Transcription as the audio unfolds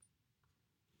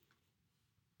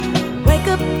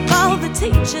the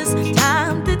teachers,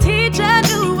 time to teach a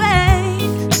new way.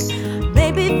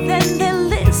 Maybe then they'll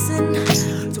listen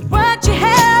to what you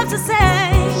have to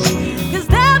say. Cause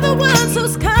they're the ones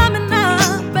who's coming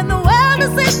up and the world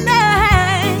is in their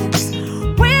hands.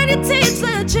 When you teach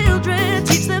the children,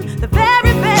 teach them the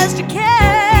very best you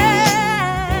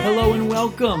can. Hello and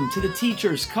welcome to the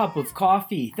Teacher's Cup of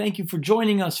Coffee. Thank you for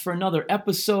joining us for another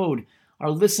episode. Our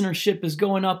listenership is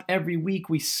going up every week.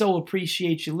 We so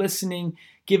appreciate you listening,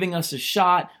 giving us a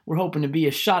shot. We're hoping to be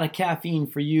a shot of caffeine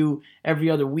for you every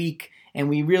other week. And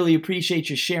we really appreciate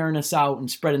you sharing us out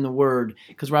and spreading the word,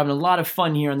 because we're having a lot of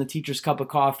fun here on the Teacher's Cup of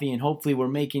Coffee, and hopefully we're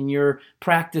making your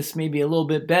practice maybe a little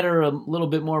bit better, a little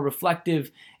bit more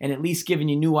reflective, and at least giving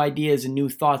you new ideas and new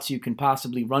thoughts you can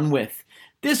possibly run with.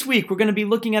 This week, we're going to be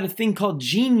looking at a thing called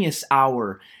Genius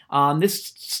Hour.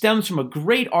 This stems from a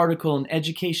great article in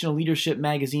Educational Leadership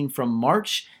magazine from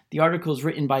March. The article is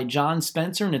written by John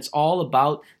Spencer, and it's all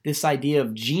about this idea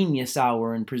of Genius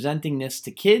Hour and presenting this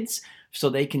to kids so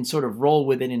they can sort of roll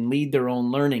with it and lead their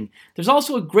own learning. There's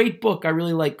also a great book I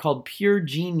really like called Pure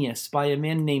Genius by a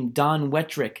man named Don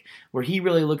Wettrick, where he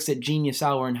really looks at Genius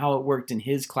Hour and how it worked in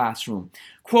his classroom.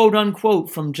 Quote unquote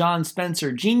from John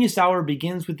Spencer, Genius Hour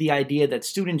begins with the idea that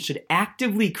students should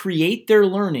actively create their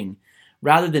learning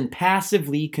rather than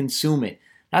passively consume it.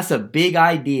 That's a big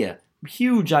idea.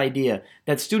 Huge idea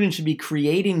that students should be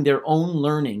creating their own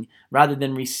learning rather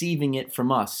than receiving it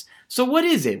from us. So what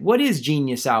is it? What is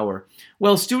Genius Hour?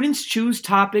 Well, students choose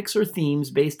topics or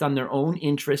themes based on their own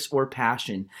interests or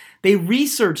passion. They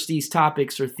research these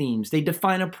topics or themes. They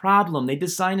define a problem. They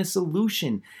design a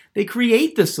solution. They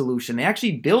create the solution. They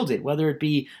actually build it, whether it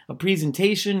be a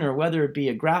presentation or whether it be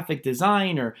a graphic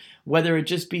design or whether it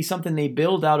just be something they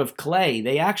build out of clay.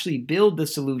 They actually build the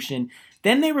solution.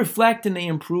 Then they reflect and they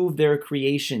improve their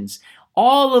creations.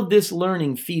 All of this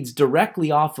learning feeds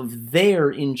directly off of their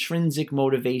intrinsic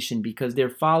motivation because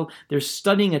they're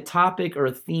studying a topic or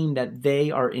a theme that they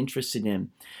are interested in.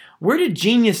 Where did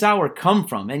Genius Hour come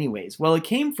from anyways? Well, it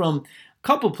came from a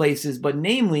couple places, but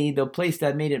namely the place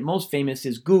that made it most famous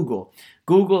is Google.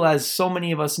 Google, as so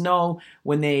many of us know,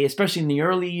 when they, especially in the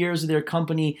early years of their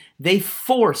company, they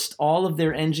forced all of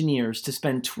their engineers to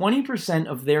spend 20%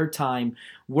 of their time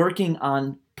working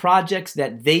on projects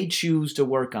that they choose to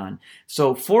work on.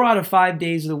 So 4 out of 5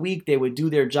 days of the week, they would do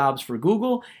their jobs for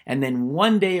Google, and then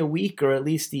 1 day a week, or at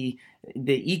least the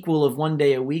equal of 1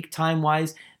 day a week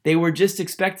time-wise, they were just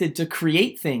expected to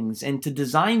create things and to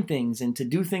design things and to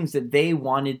do things that they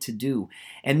wanted to do.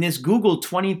 And this Google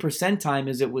 20% time,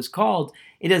 as it was called,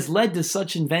 it has led to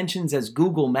such inventions as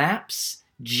Google Maps,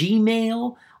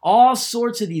 Gmail, all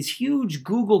sorts of these huge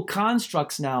Google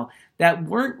constructs now that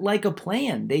weren't like a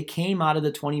plan. They came out of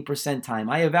the 20% time.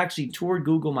 I have actually toured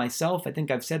Google myself. I think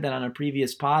I've said that on a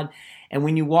previous pod. And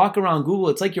when you walk around Google,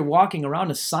 it's like you're walking around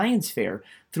a science fair.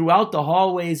 Throughout the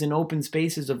hallways and open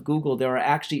spaces of Google, there are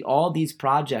actually all these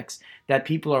projects that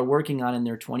people are working on in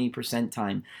their 20%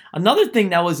 time. Another thing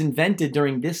that was invented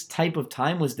during this type of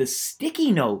time was the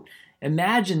sticky note.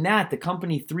 Imagine that. The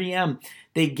company 3M,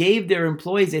 they gave their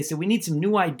employees, they said, we need some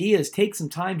new ideas. Take some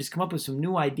time, just come up with some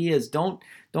new ideas. Don't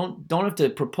have to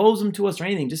propose them to us or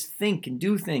anything. Just think and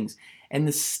do things. And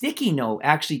the sticky note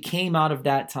actually came out of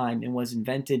that time and was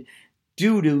invented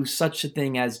due to such a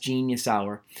thing as Genius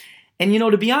Hour. And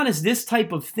to be honest, this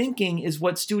type of thinking is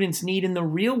what students need in the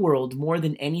real world more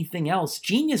than anything else.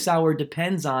 Genius Hour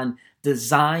depends on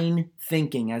design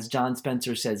thinking, as John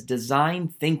Spencer says, design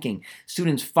thinking.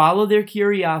 Students follow their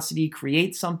curiosity,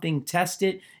 create something, test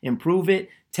it, improve it,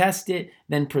 test it,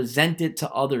 then present it to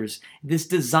others. This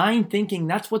design thinking,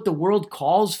 that's what the world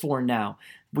calls for now.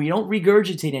 We don't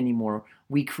regurgitate anymore.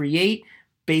 We create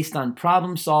based on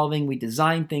problem solving, we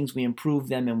design things, we improve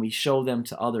them, and we show them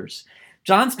to others.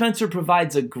 John Spencer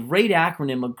provides a great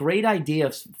acronym, a great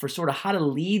idea for sort of how to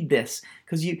lead this.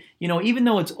 Because, even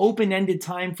though it's open-ended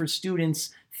time for students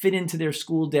fit into their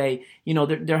school day,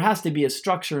 there has to be a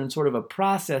structure and sort of a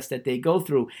process that they go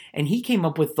through. And he came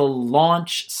up with the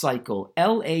launch cycle,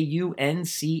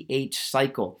 Launch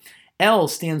cycle. L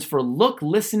stands for look,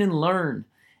 listen, and learn.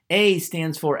 A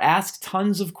stands for ask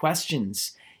tons of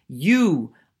questions.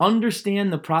 U,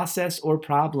 understand the process or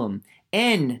problem.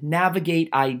 N,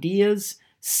 navigate ideas.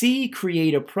 C,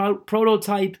 create a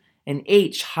prototype. And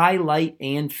H, highlight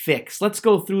and fix. Let's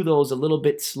go through those a little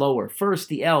bit slower. First,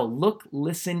 the L, look,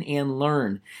 listen, and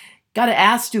learn. Got to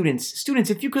ask students,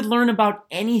 if you could learn about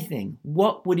anything,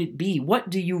 what would it be? What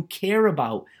do you care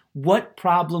about? What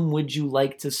problem would you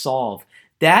like to solve?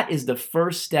 That is the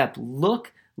first step.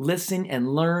 Look, listen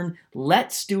and learn.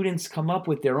 Let students come up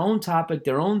with their own topic,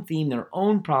 their own theme, their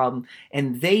own problem,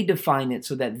 and they define it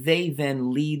so that they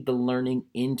then lead the learning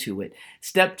into it.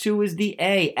 Step 2 is the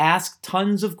A, ask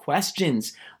tons of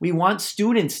questions. We want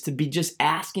students to be just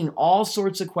asking all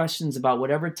sorts of questions about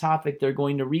whatever topic they're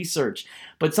going to research.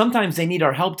 But sometimes they need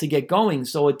our help to get going.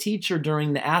 So a teacher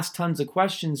during the ask tons of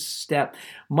questions step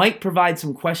might provide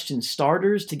some question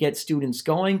starters to get students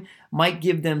going, might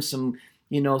give them some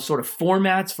sort of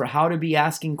formats for how to be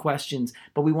asking questions,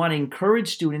 but we want to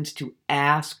encourage students to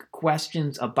ask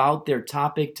questions about their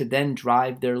topic to then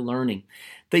drive their learning.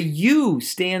 The U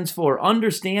stands for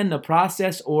understand the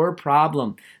process or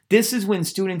problem. This is when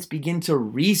students begin to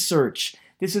research.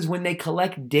 This is when they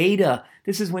collect data.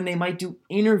 This is when they might do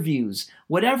interviews.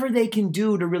 Whatever they can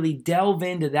do to really delve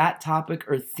into that topic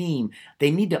or theme,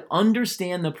 they need to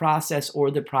understand the process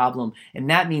or the problem. And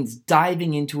that means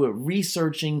diving into it,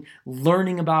 researching,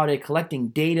 learning about it, collecting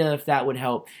data if that would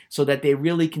help, so that they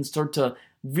really can start to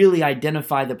really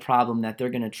identify the problem that they're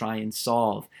going to try and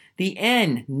solve. The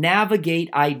N,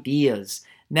 navigate ideas.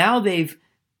 Now they've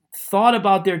thought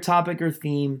about their topic or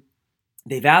theme.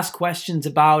 They've asked questions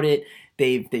about it.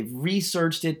 They've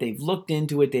researched it, they've looked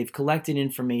into it, they've collected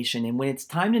information, and when it's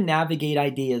time to navigate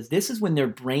ideas, this is when they're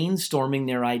brainstorming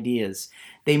their ideas.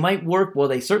 They might work, well,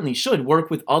 they certainly should work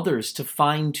with others to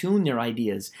fine-tune their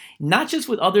ideas, not just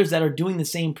with others that are doing the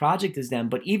same project as them,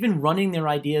 but even running their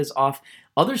ideas off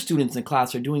other students in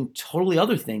class are doing totally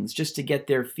other things just to get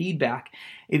their feedback.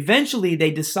 Eventually, they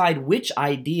decide which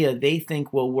idea they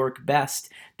think will work best.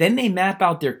 Then they map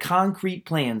out their concrete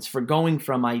plans for going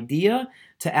from idea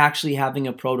to actually having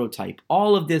a prototype.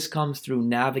 All of this comes through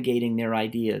navigating their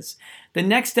ideas. The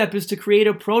next step is to create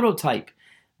a prototype.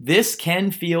 This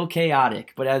can feel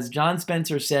chaotic, but as John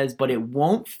Spencer says, but it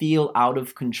won't feel out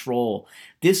of control.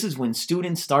 This is when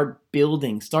students start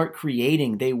building, start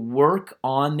creating. They work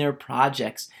on their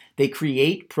projects. They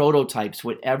create prototypes,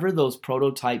 whatever those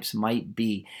prototypes might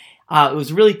be. It was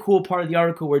a really cool part of the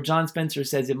article where John Spencer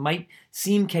says it might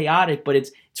seem chaotic, but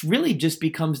it's really just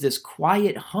becomes this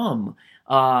quiet hum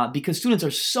because students are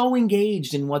so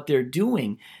engaged in what they're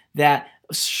doing that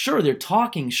sure, they're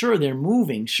talking, sure, they're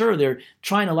moving, sure, they're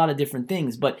trying a lot of different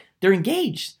things, but they're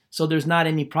engaged. So there's not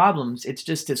any problems. It's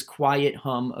just this quiet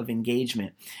hum of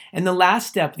engagement. And the last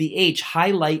step, the H,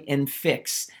 highlight and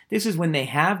fix. This is when they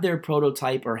have their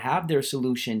prototype or have their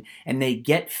solution and they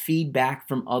get feedback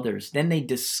from others. Then they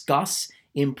discuss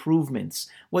improvements.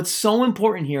 What's so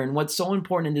important here and what's so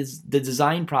important in the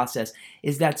design process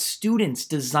is that students,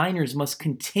 designers must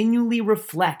continually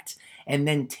reflect and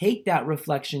then take that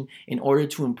reflection in order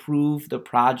to improve the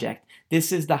project.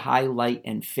 This is the highlight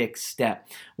and fix step.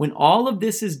 When all of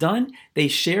this is done, they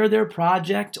share their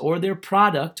project or their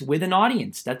product with an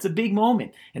audience. That's a big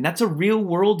moment, and that's a real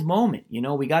world moment.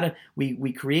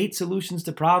 We create solutions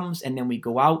to problems, and then we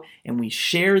go out and we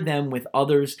share them with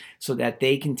others so that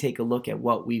they can take a look at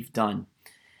what we've done.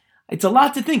 It's a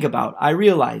lot to think about. I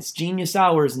realize Genius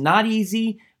Hour is not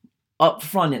easy, up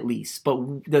front at least,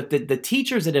 but the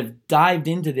teachers that have dived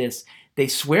into this, they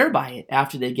swear by it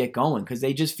after they get going because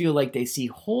they just feel like they see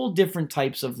whole different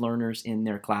types of learners in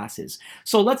their classes.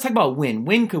 So let's talk about when.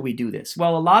 When could we do this?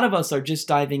 Well, a lot of us are just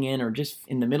diving in or just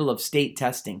in the middle of state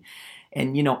testing.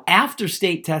 And, after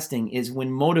state testing is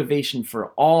when motivation for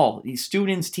all these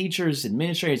students, teachers,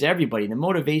 administrators, everybody, the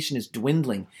motivation is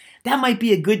dwindling. That might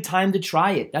be a good time to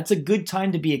try it. That's a good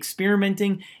time to be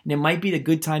experimenting, and it might be a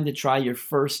good time to try your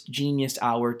first Genius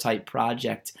Hour type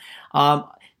project.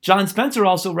 John Spencer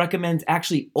also recommends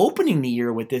actually opening the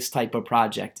year with this type of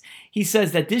project. He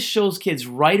says that this shows kids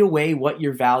right away what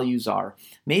your values are.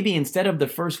 Maybe instead of the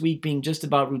first week being just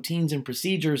about routines and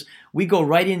procedures, we go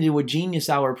right into a Genius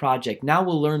Hour project. Now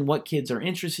we'll learn what kids are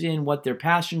interested in, what they're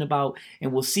passionate about,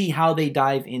 and we'll see how they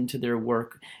dive into their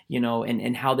work,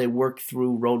 and how they work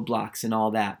through roadblocks and all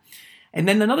that. And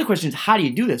then another question is, how do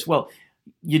you do this? Well,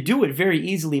 you do it very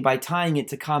easily by tying it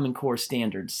to Common Core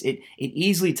standards. It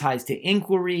easily ties to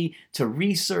inquiry, to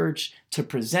research, to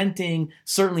presenting,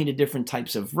 certainly to different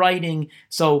types of writing.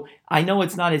 So I know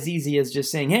it's not as easy as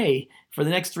just saying, hey, for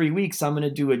the next 3 weeks, I'm going to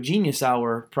do a Genius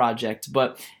Hour project.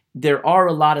 But there are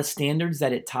a lot of standards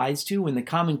that it ties to, and the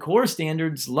Common Core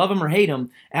standards, love them or hate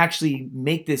them, actually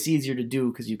make this easier to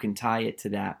do because you can tie it to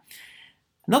that.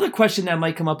 Another question that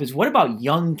might come up is, what about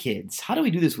young kids? How do we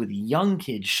do this with young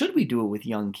kids? Should we do it with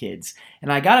young kids?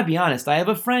 And I gotta be honest, I have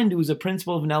a friend who's a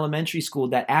principal of an elementary school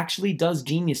that actually does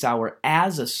Genius Hour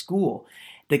as a school.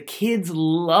 The kids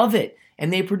love it.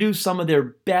 and they produce some of their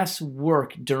best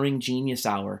work during Genius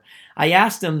Hour. I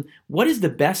asked him, what is the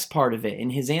best part of it?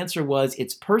 And his answer was,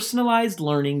 it's personalized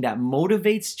learning that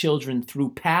motivates children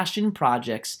through passion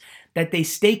projects that they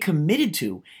stay committed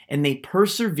to and they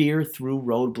persevere through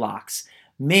roadblocks.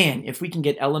 Man, if we can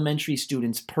get elementary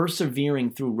students persevering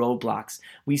through roadblocks,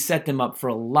 we set them up for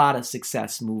a lot of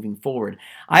success moving forward.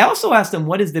 I also asked him,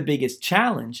 what is the biggest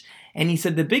challenge? And he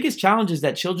said the biggest challenge is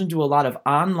that children do a lot of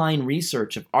online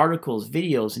research of articles,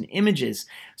 videos, and images.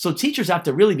 So teachers have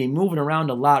to really be moving around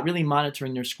a lot, really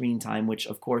monitoring their screen time, which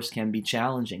of course can be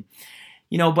challenging.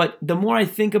 But the more I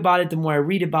think about it, the more I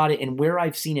read about it and where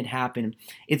I've seen it happen,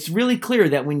 it's really clear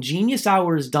that when Genius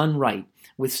Hour is done right,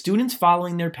 with students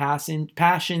following their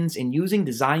passions and using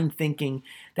design thinking,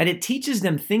 that it teaches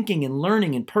them thinking and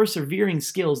learning and persevering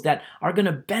skills that are going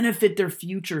to benefit their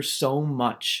future so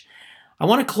much. I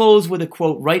want to close with a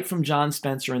quote right from John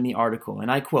Spencer in the article,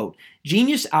 and I quote,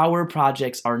 "Genius Hour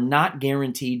projects are not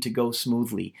guaranteed to go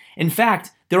smoothly. In fact,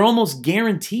 they're almost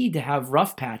guaranteed to have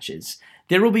rough patches.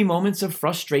 There will be moments of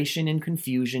frustration and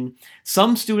confusion.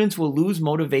 Some students will lose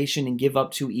motivation and give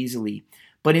up too easily.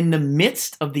 But in the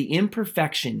midst of the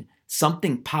imperfection,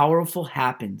 something powerful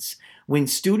happens. When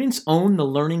students own the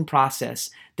learning process,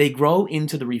 they grow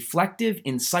into the reflective,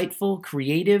 insightful,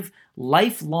 creative,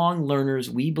 lifelong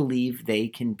learners we believe they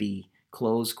can be."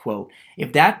 Close quote.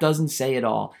 If that doesn't say it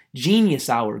all, Genius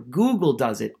Hour, Google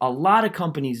does it, a lot of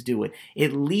companies do it.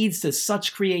 It leads to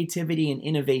such creativity and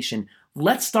innovation.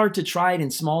 Let's start to try it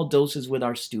in small doses with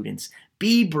our students.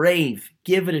 Be brave.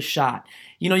 Give it a shot.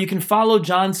 You can follow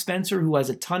John Spencer, who has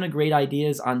a ton of great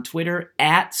ideas, on Twitter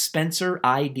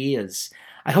 @SpencerIdeas.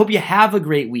 I hope you have a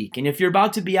great week. And if you're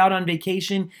about to be out on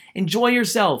vacation, enjoy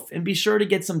yourself and be sure to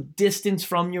get some distance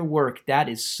from your work. That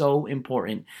is so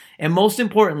important. And most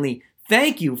importantly,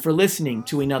 thank you for listening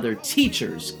to another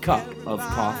Teacher's Cup of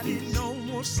Coffee. No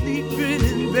more sleeping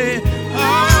in bed.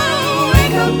 Oh,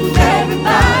 wake up.